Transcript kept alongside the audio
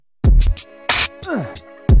What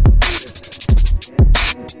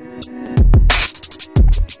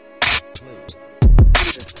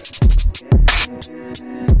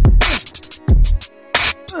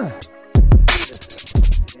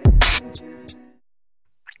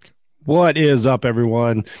is up,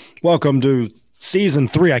 everyone? Welcome to Season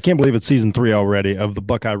 3. I can't believe it's Season 3 already of the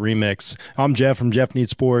Buckeye Remix. I'm Jeff from Jeff Needs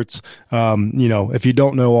Sports. If you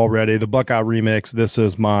don't know already, the Buckeye Remix, this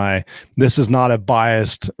is not a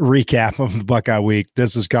biased recap of the Buckeye Week.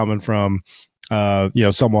 This is coming from,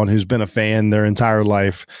 someone who's been a fan their entire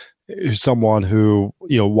life, someone who,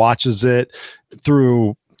 watches it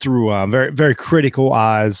through very, very critical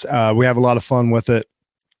eyes. We have a lot of fun with it.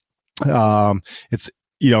 It's,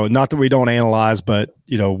 not that we don't analyze, but,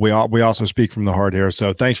 we also speak from the heart here.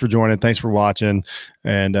 So thanks for joining. Thanks for watching.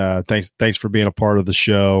 And thanks for being a part of the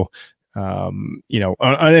show. And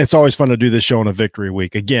it's always fun to do this show on a victory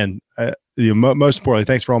week. Again, most importantly,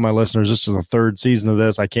 thanks for all my listeners. This is the third season of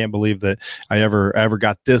this. I can't believe that I ever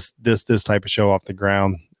got this type of show off the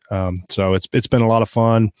ground. So it's been a lot of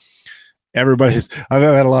fun. I've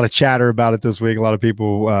had a lot of chatter about it this week. A lot of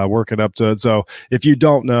people working up to it. So if you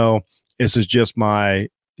don't know, this is just my,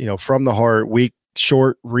 from the heart week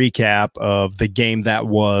short recap of the game that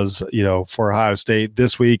was, for Ohio State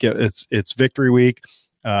this week. It's victory week.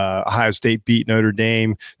 Ohio State beat Notre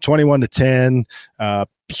Dame 21-10.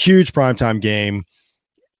 Huge primetime game.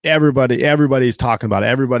 Everybody's talking about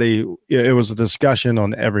it. It was a discussion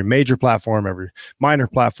on every major platform, every minor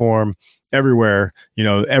platform. Everywhere,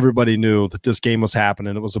 everybody knew that this game was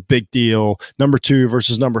happening. It was a big deal. Number 2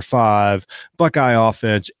 versus number 5, Buckeye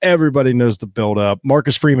offense. Everybody knows the buildup.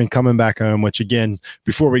 Marcus Freeman coming back home, which again,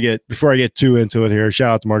 before I get too into it here,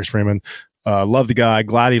 shout out to Marcus Freeman. Love the guy.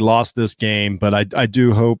 Glad he lost this game, but I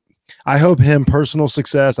hope him personal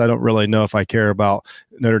success. I don't really know if I care about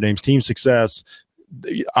Notre Dame's team success.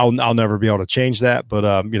 I'll never be able to change that,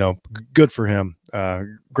 but good for him.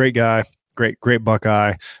 Great guy. Great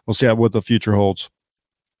Buckeye. We'll see what the future holds.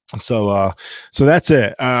 So that's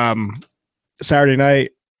it. Saturday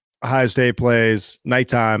night, Ohio State plays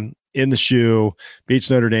nighttime in the shoe, beats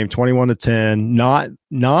Notre Dame 21-10.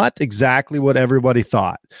 Not exactly what everybody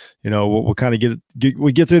thought. We'll kind of get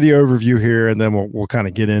through the overview here, and then we'll kind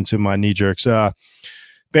of get into my knee jerks.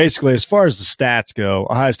 Basically, as far as the stats go,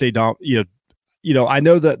 Ohio State I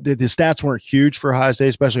know that the stats weren't huge for Ohio State,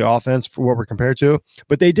 especially offense for what we're compared to,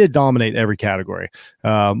 but they did dominate every category.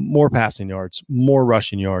 More passing yards, more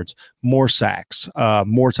rushing yards, more sacks,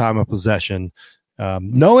 more time of possession.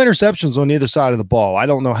 No interceptions on either side of the ball. I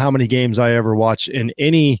don't know how many games I ever watched in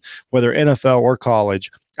whether NFL or college.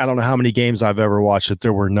 I don't know how many games I've ever watched that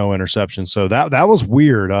there were no interceptions. So that was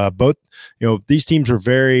weird. Both, these teams are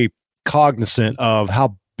very cognizant of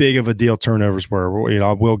how big of a deal turnovers were.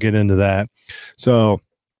 We'll get into that. So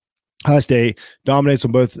Ohio State dominates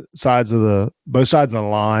on both sides of the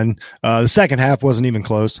line. The second half wasn't even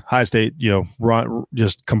close. Ohio State,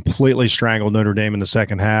 just completely strangled Notre Dame in the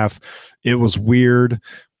second half. It was weird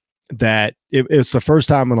that it's the first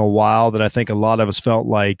time in a while that I think a lot of us felt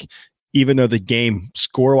like, even though the game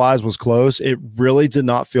score-wise was close, it really did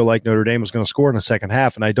not feel like Notre Dame was going to score in the second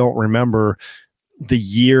half. And I don't remember the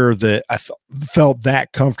year that I felt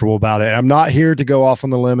that comfortable about it. And I'm not here to go off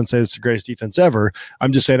on the limb and say it's the greatest defense ever.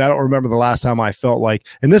 I'm just saying I don't remember the last time I felt like,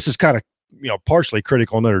 and this is kind of, partially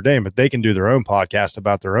critical Notre Dame, but they can do their own podcast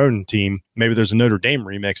about their own team. Maybe there's a Notre Dame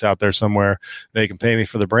remix out there somewhere. They can pay me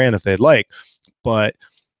for the brand if they'd like. But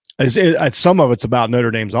some of it's about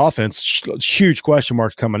Notre Dame's offense. Huge question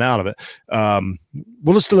marks coming out of it.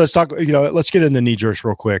 Let's talk. Let's get into knee jerks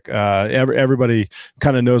real quick. Everybody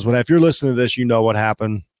kind of knows if you're listening to this, you know what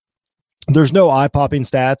happened. There's no eye-popping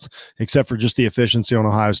stats except for just the efficiency on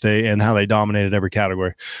Ohio State and how they dominated every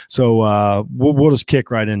category. So we'll just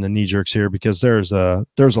kick right into knee jerks here because there's a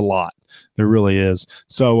lot. There really is.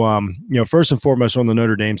 So first and foremost on the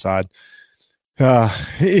Notre Dame side.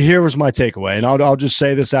 Here was my takeaway, and I'll just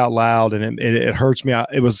say this out loud, and it hurts me.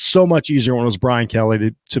 It was so much easier when it was Brian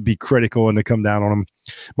Kelly to be critical and to come down on him.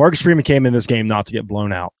 Marcus Freeman came in this game not to get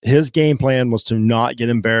blown out. His game plan was to not get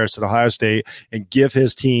embarrassed at Ohio State and give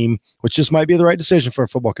his team, which just might be the right decision for a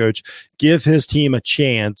football coach, give his team a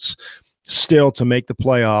chance still to make the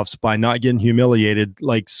playoffs by not getting humiliated,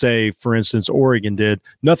 like, say, for instance, Oregon did.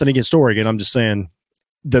 Nothing against Oregon. I'm just saying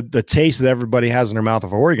the taste that everybody has in their mouth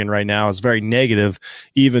of Oregon right now is very negative,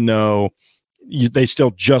 even though they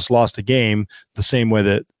still just lost a game the same way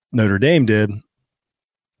that Notre Dame did.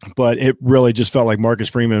 But it really just felt like Marcus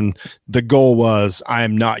Freeman, the goal was, I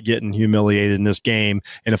am not getting humiliated in this game.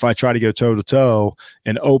 And if I try to go toe-to-toe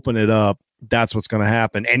and open it up, that's what's going to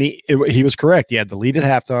happen. And he was correct. He had the lead at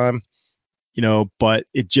halftime. but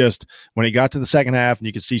it just, when it got to the second half and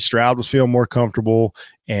you could see Stroud was feeling more comfortable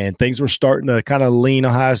and things were starting to kind of lean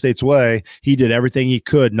Ohio State's way, he did everything he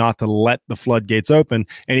could not to let the floodgates open.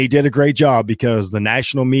 And he did a great job because the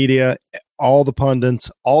national media, all the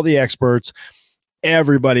pundits, all the experts,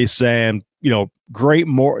 everybody's saying, great.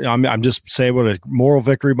 I'm just saying what a moral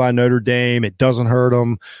victory by Notre Dame. It doesn't hurt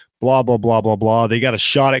them. Blah, blah, blah, blah, blah. They got a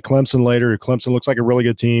shot at Clemson later. Clemson looks like a really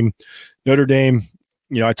good team. Notre Dame,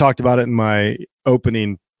 I talked about it in my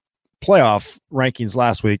opening playoff rankings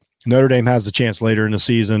last week. Notre Dame has the chance later in the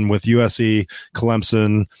season with USC,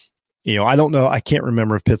 Clemson. I don't know. I can't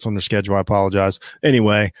remember if Pitt's on their schedule. I apologize.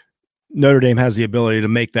 Anyway, Notre Dame has the ability to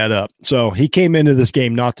make that up. So he came into this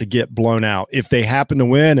game not to get blown out. If they happen to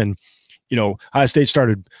win and, Ohio State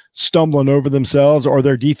started stumbling over themselves or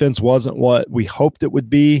their defense wasn't what we hoped it would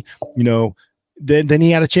be, then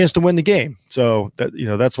he had a chance to win the game. So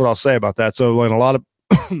that's what I'll say about that. So in a lot of,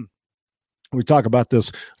 we talk about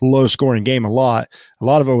this low scoring game a lot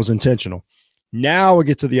of it was intentional. Now we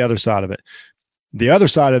get to the other side of it. The other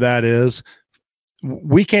side of that is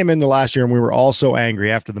we came into last year and we were all so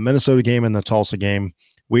angry after the Minnesota game and the Tulsa game.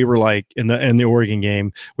 We were like in the Oregon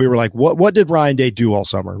game, we were like, what did Ryan Day do all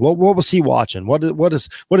summer? What was he watching? What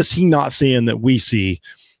is he not seeing that we see?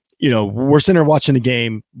 We're sitting there watching the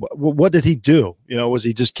game. What did he do? Was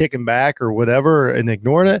he just kicking back or whatever and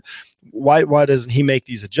ignoring it? Why doesn't he make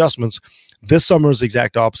these adjustments? This summer was the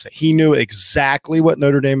exact opposite. He knew exactly what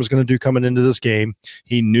Notre Dame was going to do coming into this game.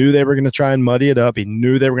 He knew they were going to try and muddy it up. He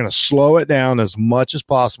knew they were going to slow it down as much as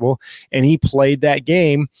possible. And he played that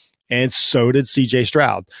game, and so did C.J.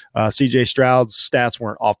 Stroud. C.J. Stroud's stats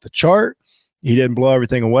weren't off the chart. He didn't blow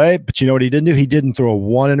everything away, but you know what he didn't do? He didn't throw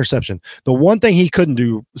one interception. The one thing he couldn't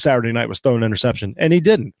do Saturday night was throw an interception, and he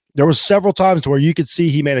didn't. There was several times where you could see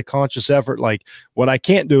he made a conscious effort, like, what I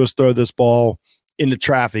can't do is throw this ball into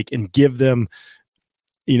traffic and give them,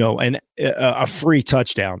 a free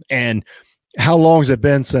touchdown. And how long has it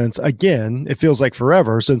been since, again, it feels like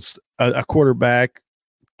forever since a quarterback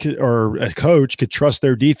or a coach could trust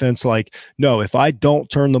their defense. Like, no, if I don't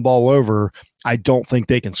turn the ball over, I don't think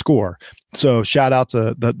they can score. So shout out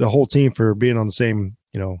to the whole team for being on the same,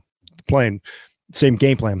 same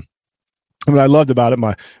game plan. What I loved about it,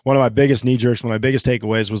 one of my biggest knee jerks, one of my biggest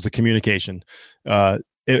takeaways was the communication.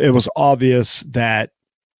 It was obvious that,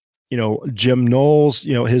 Jim Knowles,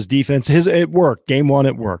 his defense, it worked. Game one,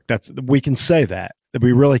 it worked. We can say that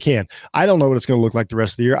we really can. I don't know what it's going to look like the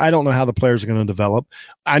rest of the year. I don't know how the players are going to develop.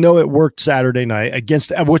 I know it worked Saturday night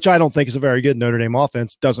against, which I don't think is a very good Notre Dame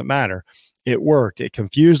offense. Doesn't matter. It worked. It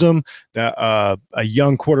confused them. A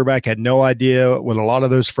young quarterback had no idea what a lot of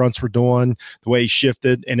those fronts were doing, the way he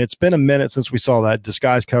shifted. And it's been a minute since we saw that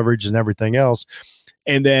disguise coverage and everything else.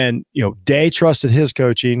 And then, Day trusted his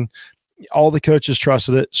coaching. All the coaches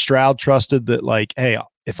trusted it. Stroud trusted that, like, hey,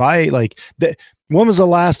 when was the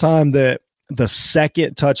last time that the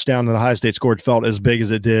second touchdown that Ohio State scored felt as big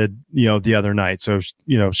as it did, the other night? So,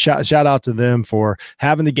 shout out to them for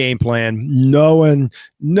having the game plan, knowing,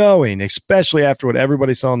 especially after what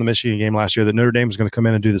everybody saw in the Michigan game last year, that Notre Dame was going to come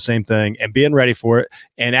in and do the same thing, and being ready for it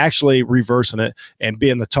and actually reversing it and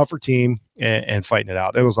being the tougher team and fighting it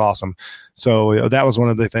out. It was awesome. So that was one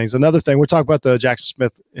of the things. Another thing, we're talking about the Jackson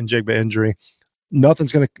Smith and Jigba injury.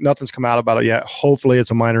 Nothing's come out about it yet. Hopefully it's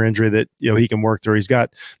a minor injury that, he can work through. He's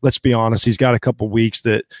got, let's be honest, he's got a couple weeks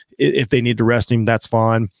that if they need to rest him, that's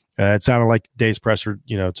fine. It sounded like Day's presser,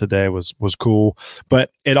 today was cool, but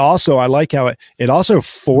it also, I like how it also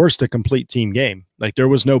forced a complete team game. Like, there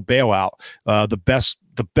was no bailout. The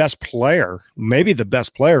best player, maybe the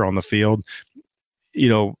best player on the field,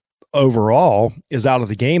 overall is out of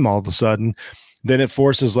the game all of a sudden. Then it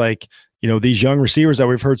forces, these young receivers that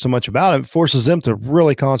we've heard so much about, it forces them to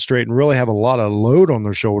really concentrate and really have a lot of load on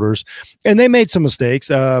their shoulders. And they made some mistakes.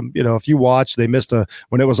 If you watch, they missed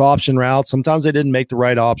when it was option routes. Sometimes they didn't make the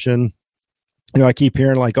right option. I keep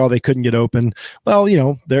hearing they couldn't get open. Well,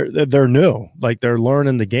 they're new, they're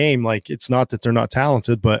learning the game. It's not that they're not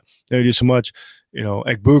talented, but they do so much.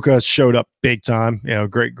 Egbuka showed up big time.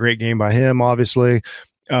 Great game by him, obviously.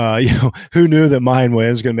 Who knew that Mayan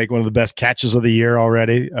Williams was going to make one of the best catches of the year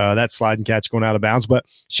already? That sliding catch going out of bounds. But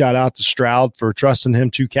shout out to Stroud for trusting him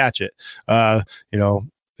to catch it. That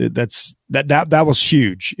was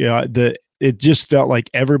huge. It just felt like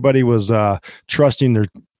everybody was trusting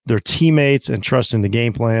their teammates and trusting the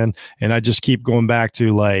game plan. And I just keep going back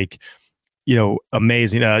to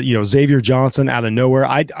amazing. Xavier Johnson out of nowhere.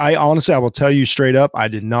 I honestly, I will tell you straight up, I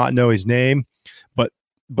did not know his name,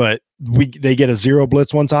 but they get a zero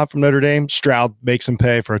blitz one time from Notre Dame. Stroud makes him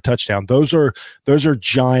pay for a touchdown. Those are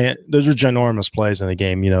ginormous plays in the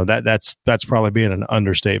game. That's probably being an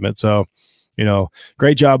understatement. So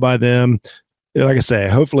great job by them. Like I say,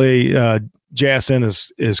 hopefully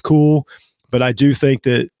JSN is cool, but I do think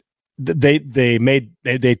that they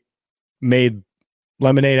made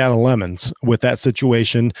lemonade out of lemons with that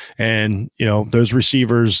situation. And, those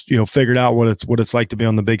receivers, figured out what it's like to be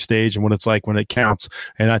on the big stage and what it's like when it counts.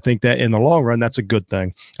 And I think that in the long run, that's a good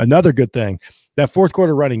thing. Another good thing, that fourth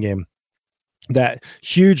quarter running game, that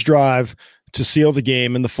huge drive to seal the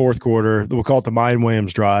game in the fourth quarter, we'll call it the Mayan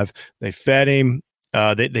Williams drive. They fed him.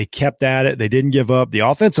 They kept at it. They didn't give up. The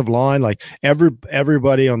offensive line, like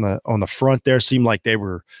everybody on the front there seemed like they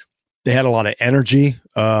had a lot of energy,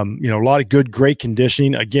 a lot of great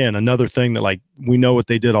conditioning. Again, another thing that, like, we know what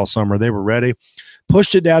they did all summer. They were ready,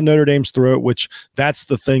 pushed it down Notre Dame's throat, which that's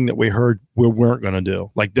the thing that we heard we weren't going to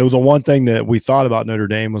do. Like, the one thing that we thought about Notre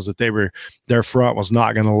Dame was that their front was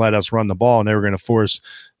not going to let us run the ball, and they were going to force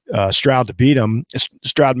Stroud to beat them.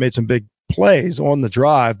 Stroud made some big plays on the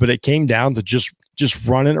drive, but it came down to just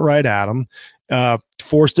running it right at them,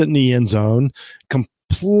 forced it in the end zone,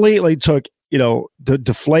 completely took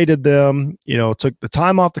deflated them, took the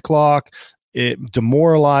time off the clock. It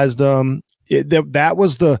demoralized them. That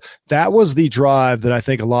was the drive that I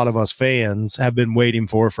think a lot of us fans have been waiting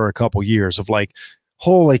for a couple years, of like,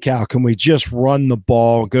 holy cow, can we just run the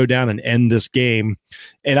ball, go down and end this game?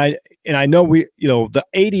 And I know the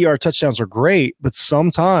 80-yard touchdowns are great, but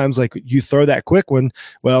sometimes, like, you throw that quick one.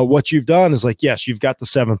 Well, what you've done is, like, yes, you've got the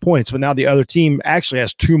 7 points, but now the other team actually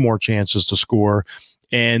has 2 more chances to score.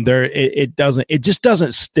 And it just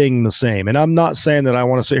doesn't sting the same. And I'm not saying that I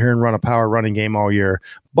want to sit here and run a power running game all year,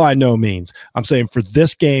 by no means. I'm saying for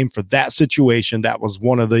this game, for that situation, that was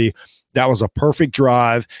a perfect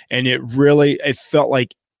drive. And it felt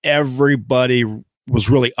like everybody was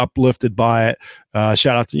really uplifted by it.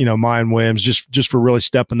 Shout out to, Mayan Williams, just for really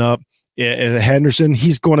stepping up. And Henderson,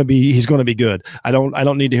 he's going to be good. I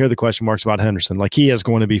don't need to hear the question marks about Henderson. Like, he is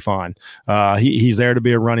going to be fine. He's there to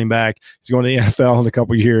be a running back. He's going to the NFL in a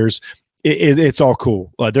couple of years. It's all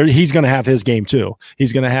cool. He's going to have his game too.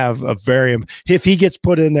 He's going to have if he gets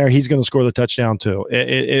put in there, he's going to score the touchdown too.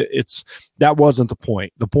 That wasn't the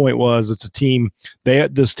point. The point was, it's a team.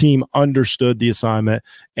 This team understood the assignment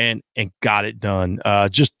and got it done.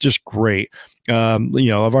 Just great. I've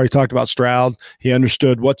already talked about Stroud. He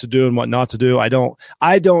understood what to do and what not to do. I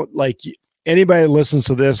don't like, anybody that listens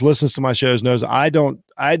to my shows knows I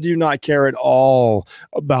do not care at all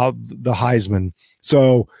about the Heisman.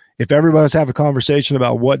 So if everybody's having a conversation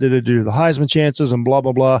about what did it do to the Heisman chances and blah,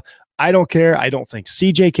 blah, blah, I don't care. I don't think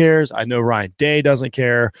CJ cares. I know Ryan Day doesn't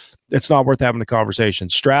care. It's not worth having the conversation.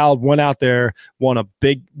 Stroud went out there,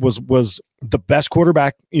 was the best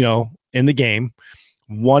quarterback, in the game.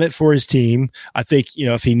 Won it for his team. I think,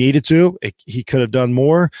 if he needed to, he could have done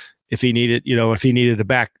more. If he needed to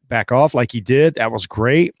back off like he did, that was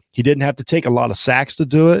great. He didn't have to take a lot of sacks to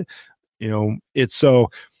do it.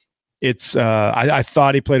 I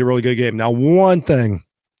thought he played a really good game. Now, one thing,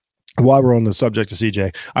 while we're on the subject of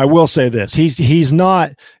CJ, I will say this: he's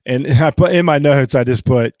not, and I put in my notes, I just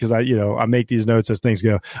put, because I make these notes as things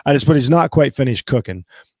go. I just put, he's not quite finished cooking.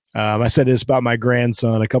 I said this about my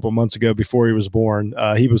grandson a couple months ago before he was born.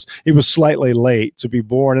 He was slightly late to be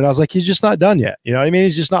born, and I was like, he's just not done yet. You know what I mean?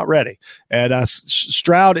 He's just not ready. And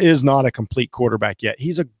Stroud is not a complete quarterback yet.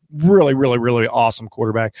 He's a really, really, really awesome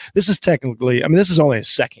quarterback. This is this is only his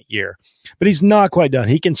second year, but he's not quite done.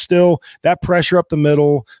 He can still, that pressure up the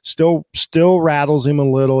middle still rattles him a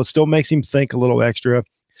little. It still makes him think a little extra.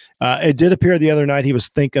 It did appear the other night he was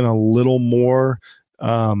thinking a little more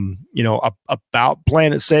about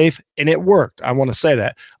playing it safe, and it worked. I want to say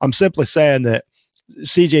that. I'm simply saying that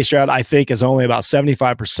CJ Stroud, I think, is only about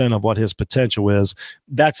 75% of what his potential is.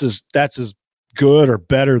 That's as good or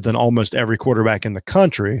better than almost every quarterback in the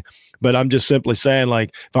country. But I'm just simply saying,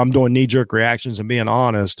 like, if I'm doing knee-jerk reactions and being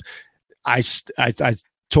honest, I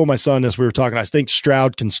told my son this, we were talking, I think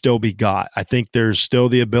Stroud can still be got. I think there's still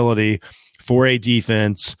the ability for a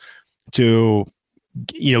defense to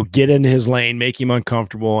get into his lane, make him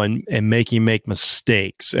uncomfortable, and make him make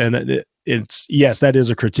mistakes. And it's, yes, that is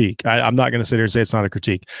a critique. I'm not going to sit here and say it's not a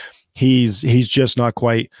critique. He's just not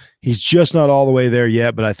all the way there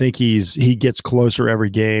yet, but I think he gets closer every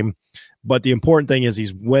game. But the important thing is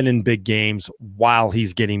he's winning big games while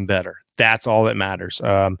he's getting better. That's all that matters.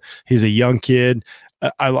 He's a young kid.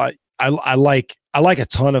 I like a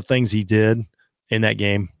ton of things he did in that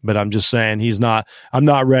game, but I'm just saying I'm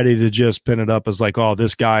not ready to just pin it up as like, oh,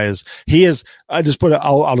 this guy is, I just put it,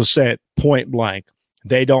 I'll just say it point blank.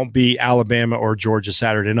 They don't beat Alabama or Georgia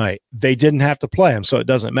Saturday night. They didn't have to play them, so it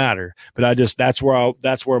doesn't matter. But that's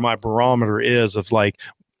where my barometer is of like,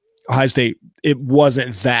 Ohio State, it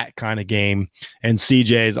wasn't that kind of game. And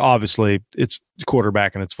CJ is obviously, it's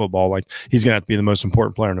quarterback and it's football. Like, he's going to have to be the most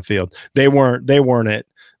important player in the field. They weren't at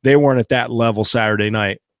that level Saturday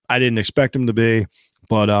night. I didn't expect them to be,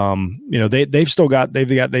 but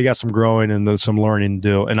they've got some growing and some learning to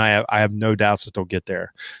do. And I have no doubts that they'll get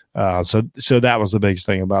there. So that was the biggest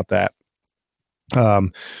thing about that.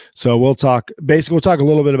 So we'll talk a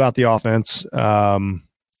little bit about the offense.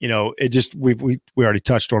 It just, we already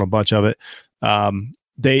touched on a bunch of it.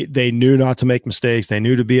 They knew not to make mistakes. They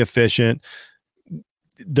knew to be efficient.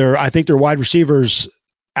 I think their wide receivers,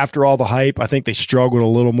 after all the hype, I think they struggled a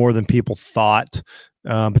little more than people thought.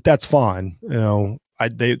 But that's fine.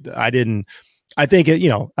 I think if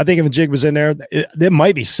Njigba was in there, there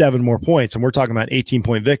might be 7 more points, and we're talking about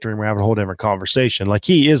 18-point victory, and we're having a whole different conversation. Like,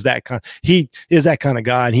 he is that kind of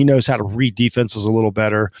guy, and he knows how to read defenses a little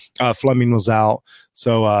better. Fleming was out,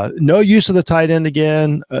 so no use of the tight end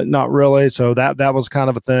again, not really. So that was kind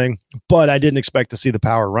of a thing, but I didn't expect to see the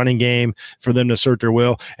power running game for them to assert their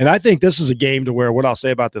will. And I think this is a game to where what I'll say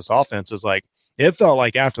about this offense is, like, it felt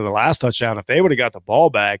like after the last touchdown, if they would have got the ball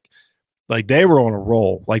back, like, they were on a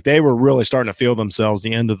roll. Like, they were really starting to feel themselves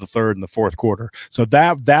the end of the third and the fourth quarter. So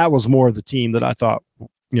that was more of the team that I thought,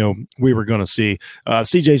 we were going to see.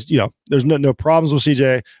 CJ's, there's no problems with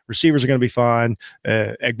CJ. Receivers are going to be fine.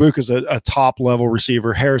 Egbuka's a top level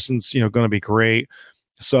receiver. Harrison's, going to be great.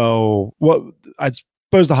 So what I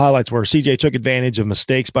suppose the highlights were CJ took advantage of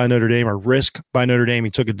mistakes by Notre Dame, or risk by Notre Dame.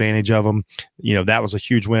 He took advantage of them. That was a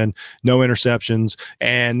huge win. No interceptions.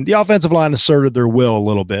 And the offensive line asserted their will a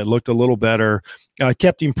little bit, looked a little better,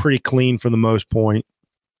 kept him pretty clean for the most point.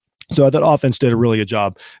 So I thought offense did a really good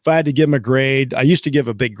job. If I had to give them a grade, I used to give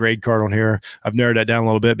a big grade card on here. I've narrowed that down a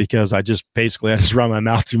little bit because I just run my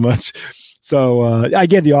mouth too much. So I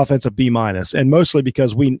gave the offense a B-, and mostly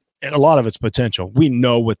because a lot of its potential. We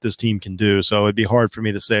know what this team can do. So it'd be hard for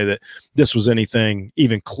me to say that this was anything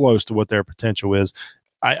even close to what their potential is.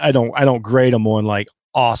 I don't grade them on like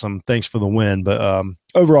awesome, thanks for the win, but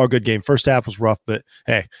overall good game. First half was rough, but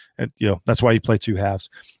hey, that's why you play 2 halves.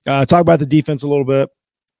 Talk about the defense a little bit.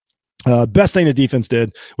 Best thing the defense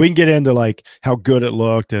did, we can get into like how good it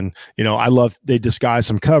looked. And, I love, they disguised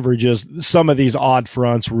some coverages. Some of these odd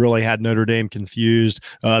fronts really had Notre Dame confused.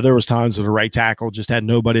 There was times that the right tackle just had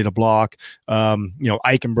nobody to block.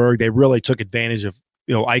 Eichenberg, they really took advantage of,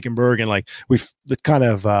 Eichenberg, and like we've kind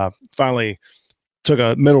of finally took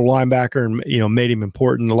a middle linebacker and, made him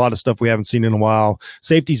important. A lot of stuff we haven't seen in a while.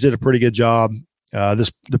 Safeties did a pretty good job.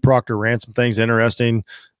 The Proctor ran some things interesting.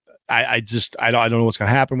 I don't know what's going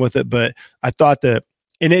to happen with it, but I thought that,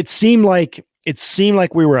 and it seemed like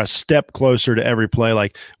we were a step closer to every play.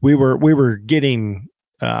 Like we were getting,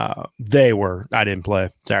 I didn't play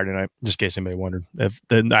Saturday night, just in case anybody wondered.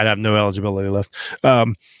 Then I'd have no eligibility left.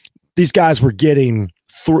 These guys were getting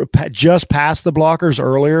just past the blockers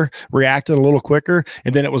earlier, reacted a little quicker,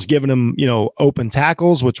 and then it was giving them, open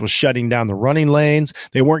tackles, which was shutting down the running lanes.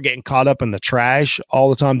 They weren't getting caught up in the trash all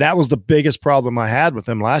the time. That was the biggest problem I had with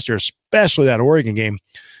them last year, especially that Oregon game.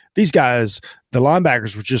 These guys, the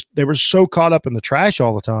linebackers, they were so caught up in the trash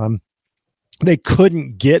all the time, they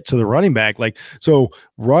couldn't get to the running back. Like, so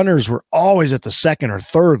runners were always at the second or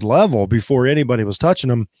third level before anybody was touching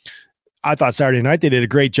them. I thought Saturday night they did a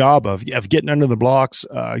great job of getting under the blocks,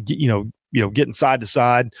 getting side to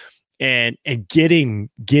side, and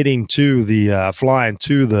getting to the flying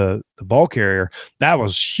to the ball carrier. That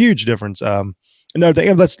was huge difference. Another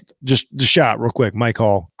thing, let's just shout out real quick. Mike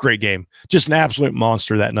Hall, great game, just an absolute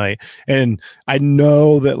monster that night. And I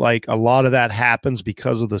know that like a lot of that happens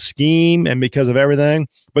because of the scheme and because of everything.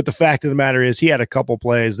 But the fact of the matter is, he had a couple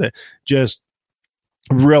plays that just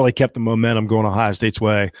really kept the momentum going Ohio State's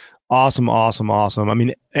way. Awesome. I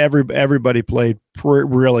mean, everybody played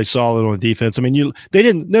really solid on defense. I mean,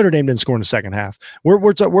 Notre Dame didn't score in the second half. We're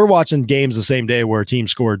watching games the same day where a team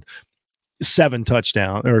scored 6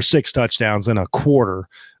 touchdowns in a quarter.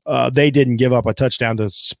 They didn't give up a touchdown to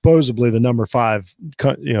supposedly the number 5,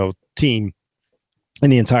 team in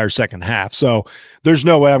the entire second half. So there's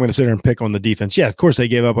no way I'm going to sit here and pick on the defense. Yeah, of course they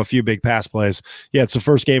gave up a few big pass plays. Yeah, it's the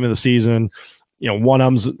first game of the season. One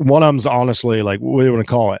of them's honestly, like, what do you want to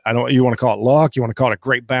call it? You want to call it luck? You want to call it a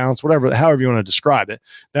great bounce? Whatever, however you want to describe it.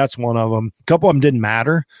 That's one of them. A couple of them didn't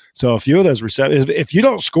matter. So a few of those if you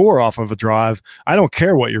don't score off of a drive, I don't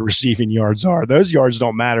care what your receiving yards are. Those yards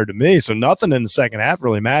don't matter to me. So nothing in the second half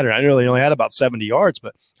really mattered. I really only had about 70 yards,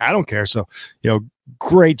 but I don't care. So,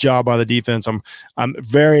 great job by the defense. I'm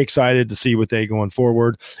very excited to see what they going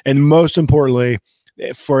forward. And most importantly,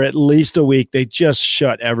 for at least a week, they just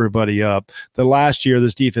shut everybody up. The last year,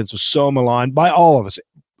 this defense was so maligned by all of us.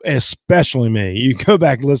 especially me, you go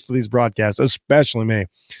back and listen to these broadcasts, especially me,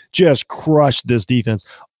 just crushed this defense.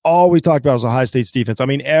 All we talked about was Ohio State's defense. I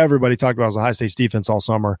mean, everybody talked about was Ohio State's defense all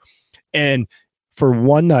summer. And for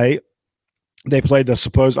one night, they played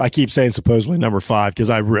I keep saying supposedly number 5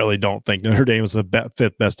 because I really don't think Notre Dame is the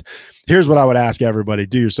 5th best. Here's what I would ask everybody: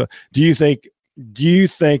 do you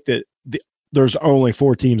think that there's only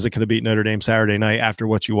 4 teams that could have beat Notre Dame Saturday night after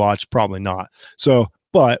what you watched? Probably not. So,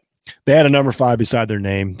 but they had a number 5 beside their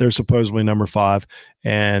name. They're supposedly number 5,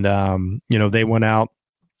 and they went out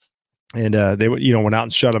and they went out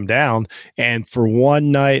and shut them down. And for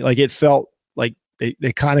one night, like, it felt like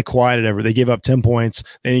they kind of quieted everything. They gave up 10 points.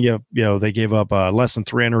 They gave up less than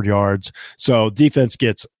 300 yards. So defense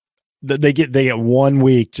they get 1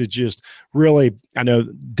 week to just really, I know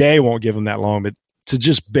Day won't give them that long, but to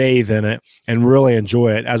just bathe in it and really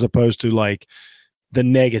enjoy it, as opposed to like the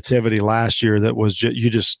negativity last year that was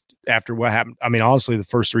just after what happened. I mean, honestly, the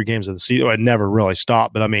first 3 games of the season, it never really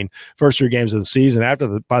stopped. But I mean, first 3 games of the season,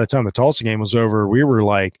 by the time the Tulsa game was over, we were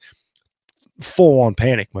like full on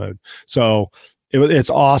panic mode. So it's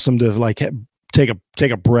awesome to like take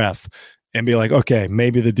a breath and be like, okay,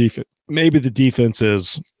 maybe the defense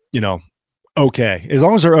is, okay. As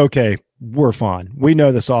long as they're okay, we're fine. We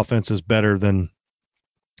know this offense is better than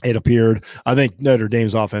it appeared. I think Notre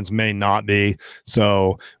Dame's offense may not be.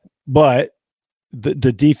 So, but the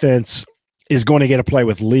defense is going to get to play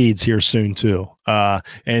with leads here soon too.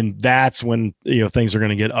 And that's when, things are going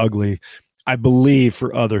to get ugly, I believe,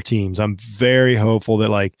 for other teams. I'm very hopeful that,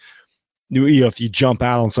 like, if you jump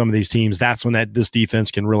out on some of these teams, that's when this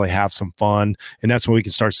defense can really have some fun. And that's when we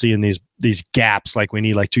can start seeing these gaps like we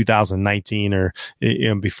need, like 2019 or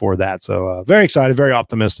before that. So very excited, very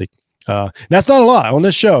optimistic. That's not a lot on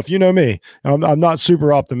this show. If you know me, I'm not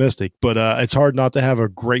super optimistic, but it's hard not to have a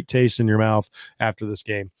great taste in your mouth after this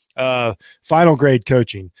game. Final grade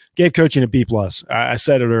coaching. Gave coaching a B+. I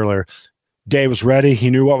said it earlier. Day was ready. He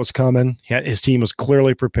knew what was coming. His team was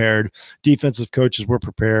clearly prepared. Defensive coaches were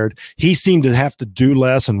prepared. He seemed to have to do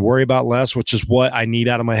less and worry about less, which is what I need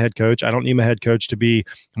out of my head coach. I don't need my head coach to be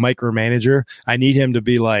a micromanager. I need him to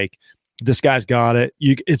be like, this guy's got it.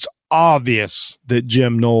 It's obvious that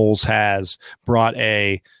Jim Knowles has brought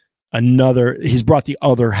he's brought the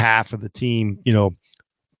other half of the team,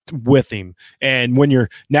 with him. And when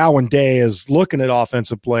Day is looking at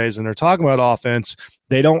offensive plays and they're talking about offense,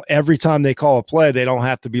 they don't, every time they call a play, they don't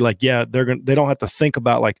have to be like, they don't have to think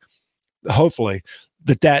about, like, hopefully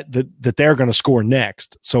that they're going to score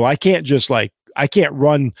next. So I can't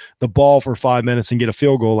run the ball for 5 minutes and get a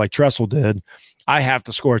field goal like Tressel did. I have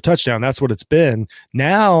to score a touchdown. That's what it's been.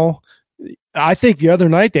 Now, I think the other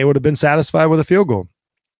night they would have been satisfied with a field goal.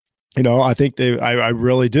 I think I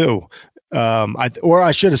really do.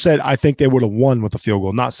 I should have said, I think they would have won with a field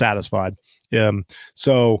goal, not satisfied.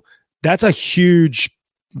 So that's a huge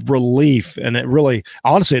relief. And it really,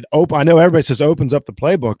 honestly, I know everybody says opens up the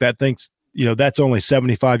playbook. That thinks, that's only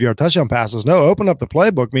 75-yard touchdown passes. No, open up the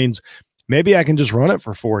playbook means maybe I can just run it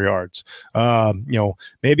for 4 yards.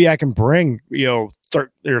 Maybe I can bring,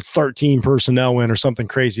 13 personnel in or something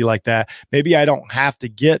crazy like that. Maybe I don't have to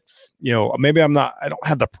get, I don't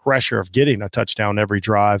have the pressure of getting a touchdown every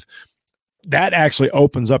drive. That actually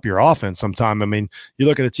opens up your offense sometime. I mean, you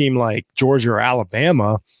look at a team like Georgia or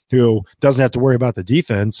Alabama who doesn't have to worry about the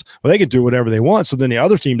defense. Well, they can do whatever they want. So then the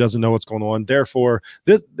other team doesn't know what's going on. Therefore,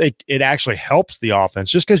 it actually helps the offense.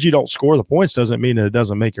 Just because you don't score the points doesn't mean that it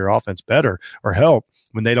doesn't make your offense better or help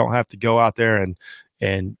when they don't have to go out there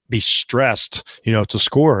and be stressed, to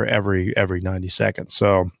score every 90 seconds.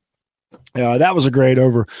 So that was a great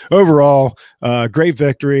overall great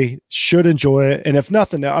victory. Should enjoy it. And if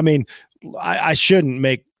nothing, I mean, I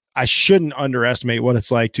shouldn't underestimate what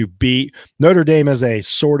it's like to beat Notre Dame as a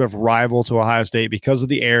sort of rival to Ohio State because of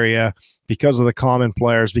the area, because of the common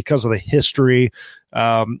players, because of the history.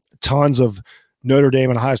 Tons of Notre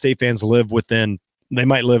Dame and Ohio State fans they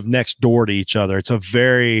might live next door to each other.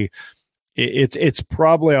 It's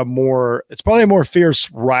probably a more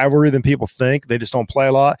fierce rivalry than people think. They just don't play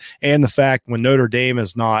a lot. And the fact when Notre Dame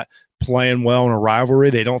is not playing well in a rivalry,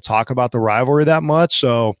 they don't talk about the rivalry that much.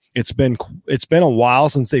 So it's been a while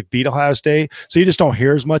since they've beat Ohio State. So you just don't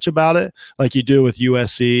hear as much about it like you do with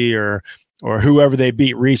USC or whoever they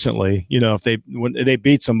beat recently. When they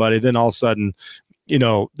beat somebody, then all of a sudden,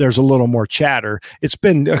 there's a little more chatter. It's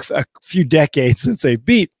been a few decades since they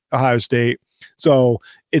beat Ohio State. So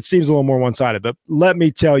it seems a little more one-sided, but let me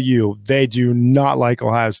tell you, they do not like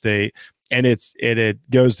Ohio State. and it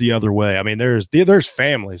goes the other way. I mean, there's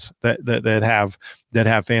families that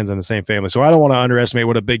have fans in the same family. So I don't want to underestimate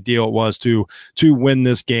what a big deal it was to win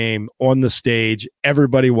this game on the stage,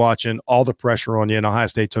 everybody watching, all the pressure on you, and Ohio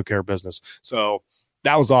State took care of business. So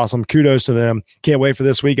that was awesome. Kudos to them. Can't wait for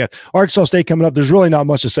this week. Arkansas State coming up. There's really not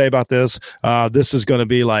much to say about this. This is going to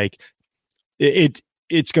be like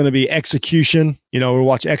it's going to be execution. We'll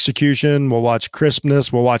watch execution. We'll watch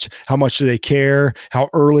crispness. We'll watch how much do they care? How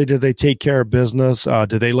early do they take care of business?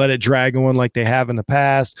 Do they let it drag on like they have in the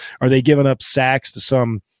past? Are they giving up sacks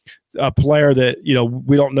to a player that,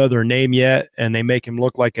 we don't know their name yet, and they make him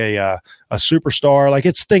look like a superstar? Like,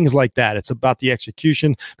 it's things like that. It's about the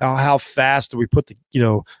execution. How fast do we put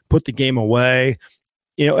the game away?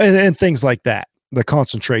 And things like that. The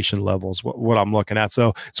concentration levels, what I'm looking at.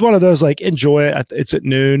 So it's one of those, like, enjoy it. It's at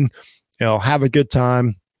noon, have a good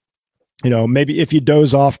time. Maybe if you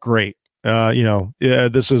doze off, great.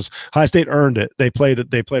 This is Ohio State earned it. They played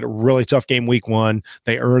a really tough game week 1.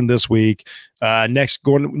 They earned this week. Next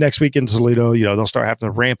week in Toledo, they'll start having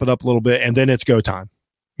to ramp it up a little bit, and then it's go time.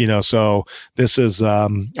 So this is,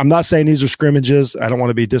 I'm not saying these are scrimmages. I don't want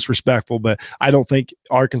to be disrespectful, but I don't think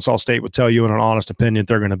Arkansas State would tell you in an honest opinion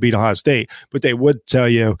they're going to beat Ohio State, but they would tell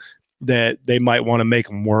you that they might want to make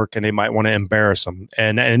them work and they might want to embarrass them.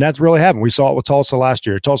 And that's really happened. We saw it with Tulsa last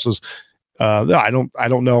year. Tulsa's, I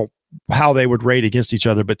don't know how they would rate against each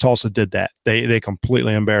other, but Tulsa did that. They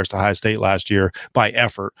completely embarrassed Ohio State last year by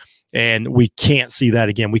effort. And we can't see that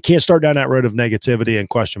again. We can't start down that road of negativity and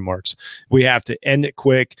question marks. We have to end it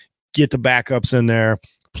quick, get the backups in there,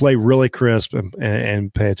 play really crisp,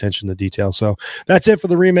 and pay attention to details. So that's it for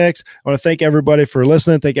the remix. I want to thank everybody for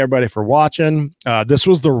listening. Thank everybody for watching. This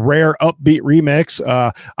was the rare upbeat remix.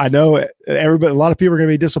 I know a lot of people are going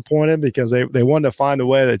to be disappointed because they wanted to find a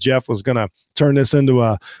way that Jeff was going to turn this into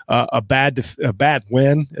a bad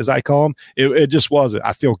win, as I call them. It just wasn't.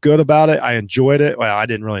 I feel good about it. I enjoyed it. Well, I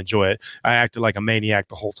didn't really enjoy it. I acted like a maniac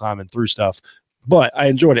the whole time and threw stuff. But I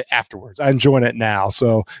enjoyed it afterwards. I enjoy it now.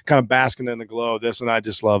 So kind of basking in the glow of this, and I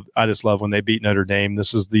just love when they beat Notre Dame.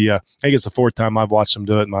 This is I think it's the 4th time I've watched them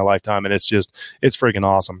do it in my lifetime, and it's freaking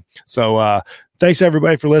awesome. So thanks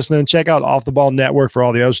everybody for listening. Check out Off the Ball Network for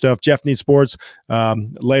all the other stuff. Jeff Needs Sports.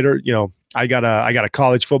 Later, I got a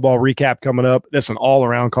college football recap coming up. That's an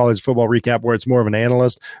all-around college football recap where it's more of an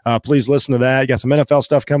analyst. Please listen to that. You got some NFL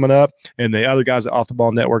stuff coming up, and the other guys at Off the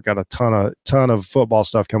Ball Network got a ton of football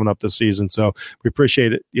stuff coming up this season. So we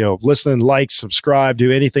appreciate it. Listen, like, subscribe,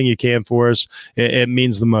 do anything you can for us. It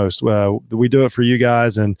means the most. We do it for you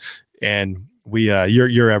guys, and we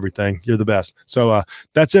you're everything. You're the best. So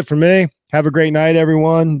that's it for me. Have a great night,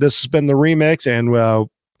 everyone. This has been the remix, and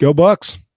go Bucks.